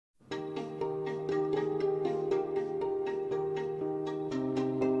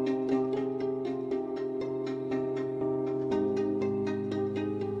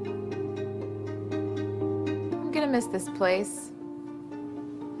miss this place.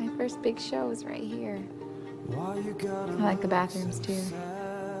 My first big show was right here. I like the bathrooms, too.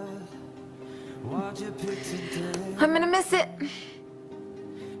 I'm gonna miss it.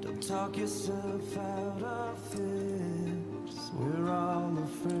 Don't talk yourself out of this. We're all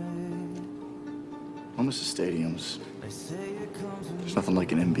afraid. I'll miss the stadiums. There's nothing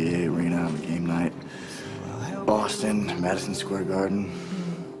like an NBA arena on a game night. Boston, Madison Square Garden.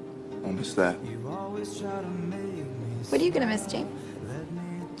 I'll miss that. What are you gonna miss, James?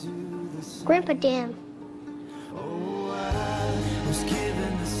 Grandpa Dan.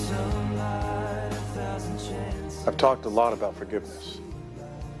 I've talked a lot about forgiveness.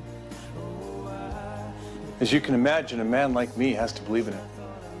 As you can imagine, a man like me has to believe in it.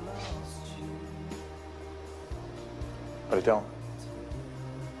 But I don't.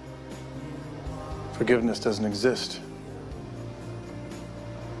 Forgiveness doesn't exist.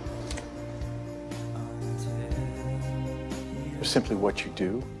 It's simply what you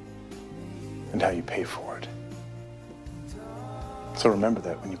do and how you pay for it. So remember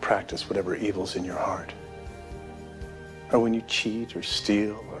that when you practice whatever evil's in your heart. Or when you cheat or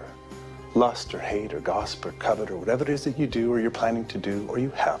steal or lust or hate or gossip or covet or whatever it is that you do or you're planning to do or you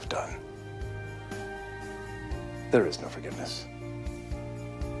have done. There is no forgiveness.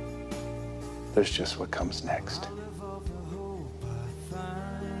 There's just what comes next.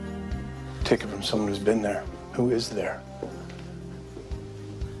 Take it from someone who's been there, who is there.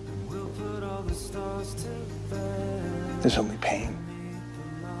 There's only pain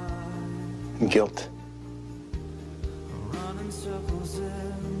and guilt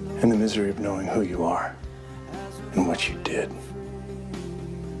and the misery of knowing who you are and what you did.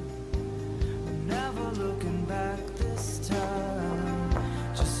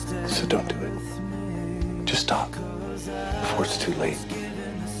 So don't do it. Just stop before it's too late.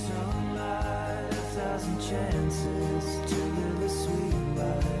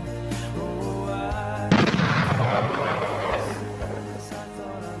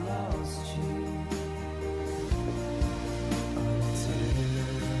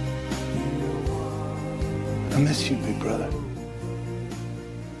 I miss you, big brother.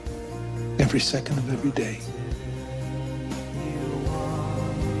 Every second of every day.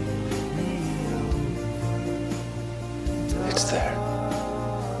 It's there.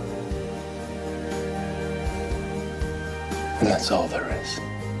 And that's all there is.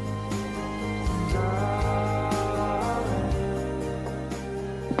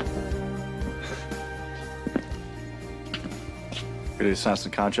 Ready to sign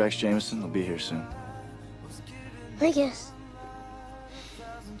some contracts, Jameson? They'll be here soon. I guess.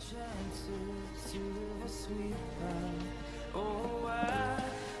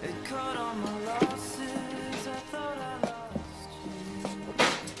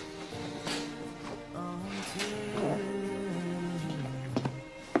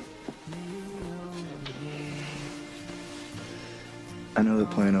 I know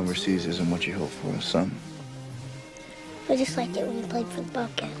that playing overseas isn't what you hope for, son. I just liked it when you played for the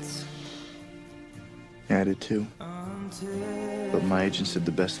Bobcats. Yeah, I did too. But my agents did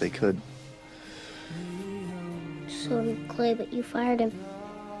the best they could. So did Clay, but you fired him.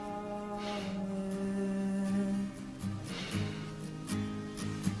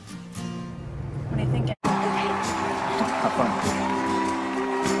 What are you thinking? Have fun.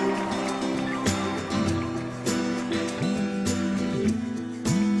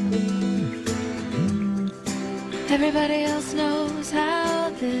 Everybody else knows how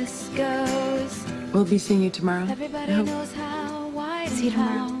this goes. We'll be seeing you tomorrow. Everybody knows how wide and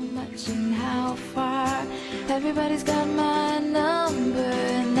how much and how far. Everybody's got my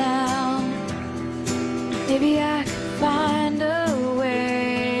number now. Maybe I could find a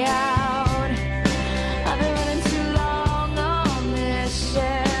way out. I've been running too long on this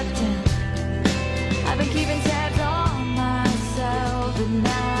shift, and I've been keeping tabs on myself, but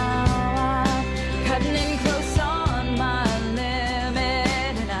now I'm cutting in close on my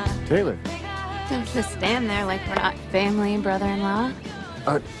limit, and I Taylor. Don't just stand there like we're not family, brother-in-law.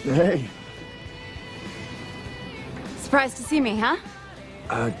 Hey. Surprised to see me, huh?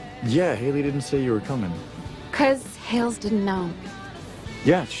 Yeah, Haley didn't say you were coming. 'Cause Hales didn't know.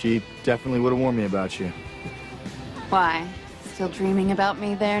 Yeah, she definitely would have warned me about you. Why? Still dreaming about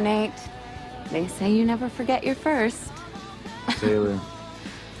me there, Nate? They say you never forget your first. Taylor.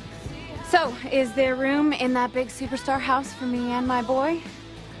 So, is there room in that big superstar house for me and my boy?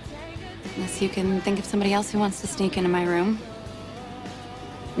 Unless you can think of somebody else who wants to sneak into my room.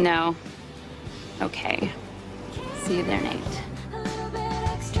 No. Okay. See you there, Nate. a little bit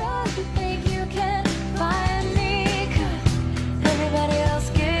extra if you think you can find me. 'Cause everybody else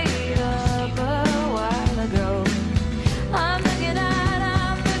gave up a while ago.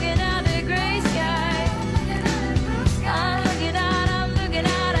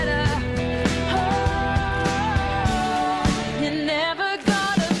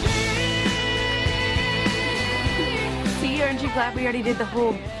 already did the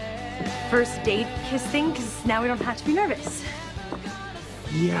whole first date kiss thing, because now we don't have to be nervous.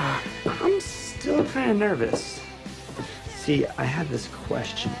 Yeah, I'm still kind of nervous. See, I have this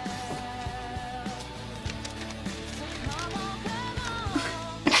question.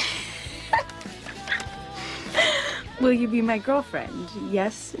 Will you be my girlfriend?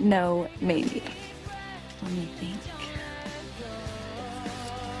 Yes, no, maybe. Let me think.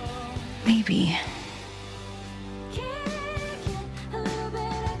 Maybe.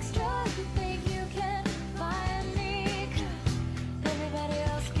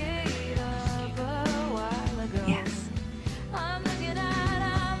 Yes.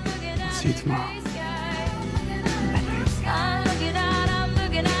 I'll see you tomorrow.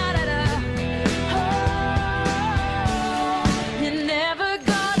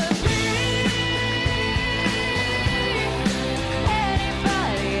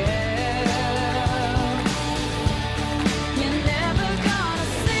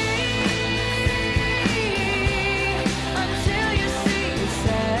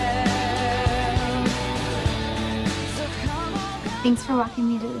 Thanks for walking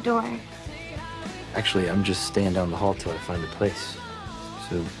me to the door. Actually, I'm just staying down the hall till I find a place.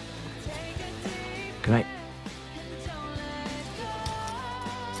 So, good night.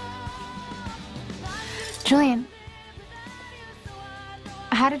 Julian,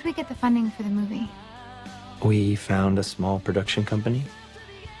 how did we get the funding for the movie? We found a small production company.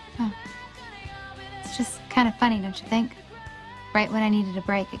 Oh. It's just kind of funny, don't you think? Right when I needed a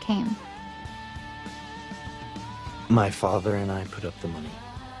break, it came. My father and I put up the money.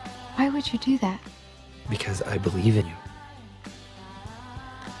 Why would you do that? Because I believe in you.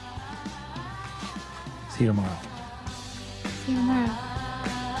 See you tomorrow. See you tomorrow.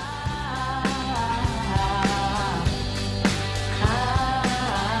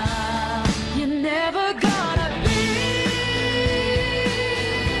 You're never gonna be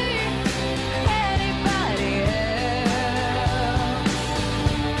anybody else.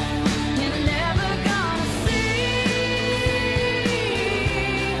 You're never gonna see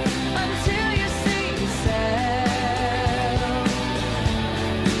until you see yourself.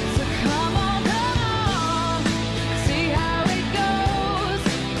 So come on, see how it goes.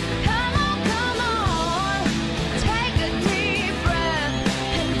 Come on, take a deep breath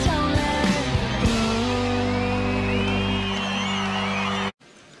and don't let it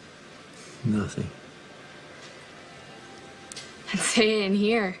Nothing. I'd say it in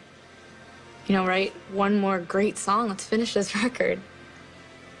here. You know, write one more great song. Let's finish this record.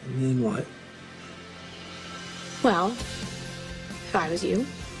 You mean what? Well, if I was you,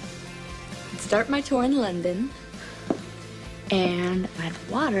 I'd start my tour in London, and I'd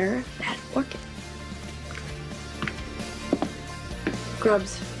water that orchid.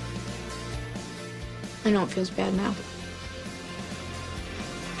 Grubs. I know it feels bad now,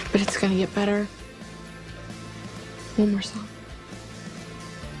 but it's gonna get better. One more song.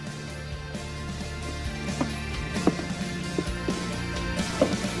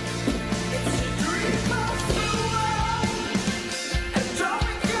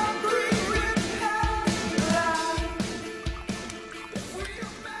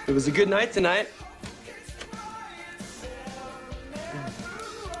 It was a good night tonight.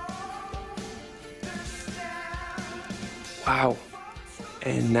 Wow.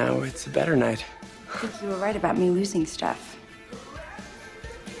 And now it's a better night. I think you were right about me losing stuff.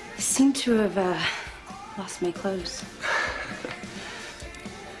 I seem to have lost my clothes.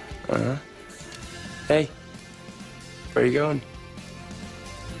 Uh-huh. Hey, where are you going?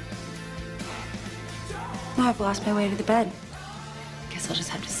 Now I've lost my way to the bed. Guess I'll just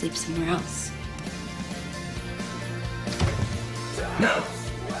have to sleep somewhere else. No.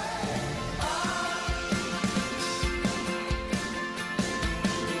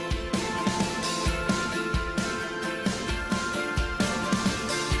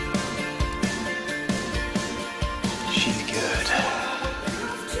 She's good.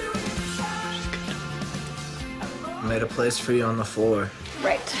 I made a place for you on the floor.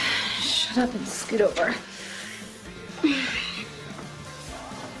 Right. Shut up and scoot over.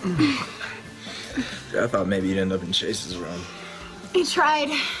 I thought maybe you'd end up in Chase's room. He tried.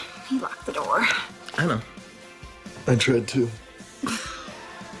 He locked the door. I know. I tried too.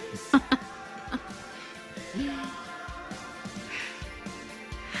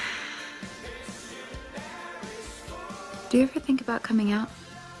 Do you ever think about coming out?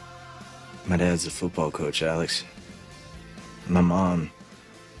 My dad's a football coach, Alex. My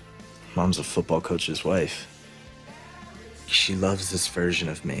mom's a football coach's wife. She loves this version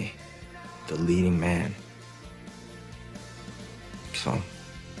of me, the leading man. So.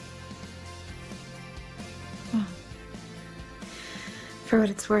 For what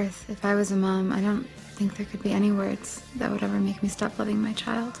it's worth, if I was a mom, I don't think there could be any words that would ever make me stop loving my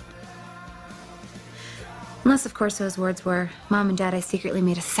child. Unless, of course, those words were, Mom and Dad, I secretly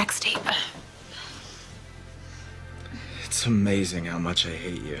made a sex tape. It's amazing how much I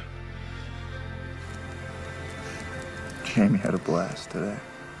hate you. Jamie had a blast today.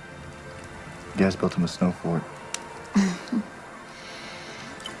 You guys built him a snow fort.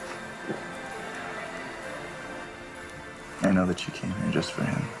 I know that you came here just for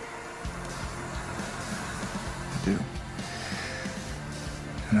him. I do.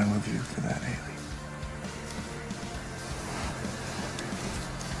 And I love you for that, Haley.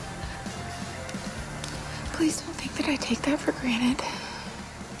 Please don't think that I take that for granted.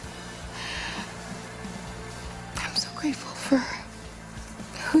 I'm so grateful for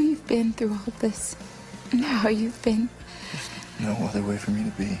who you've been through all of this and how you've been. There's no other way for me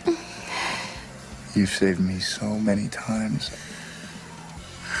to be. You've saved me so many times.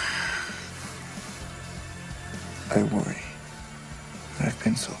 I worry that I've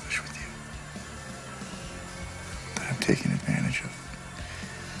been selfish with you. That I've taken advantage of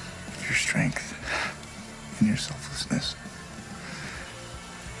your strength and your selflessness.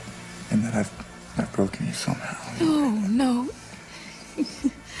 And that I've broken you somehow. No.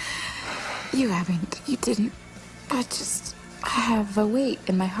 You haven't. You didn't. I have a weight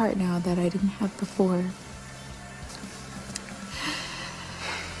in my heart now that I didn't have before.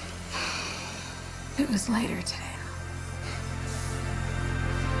 It was lighter today.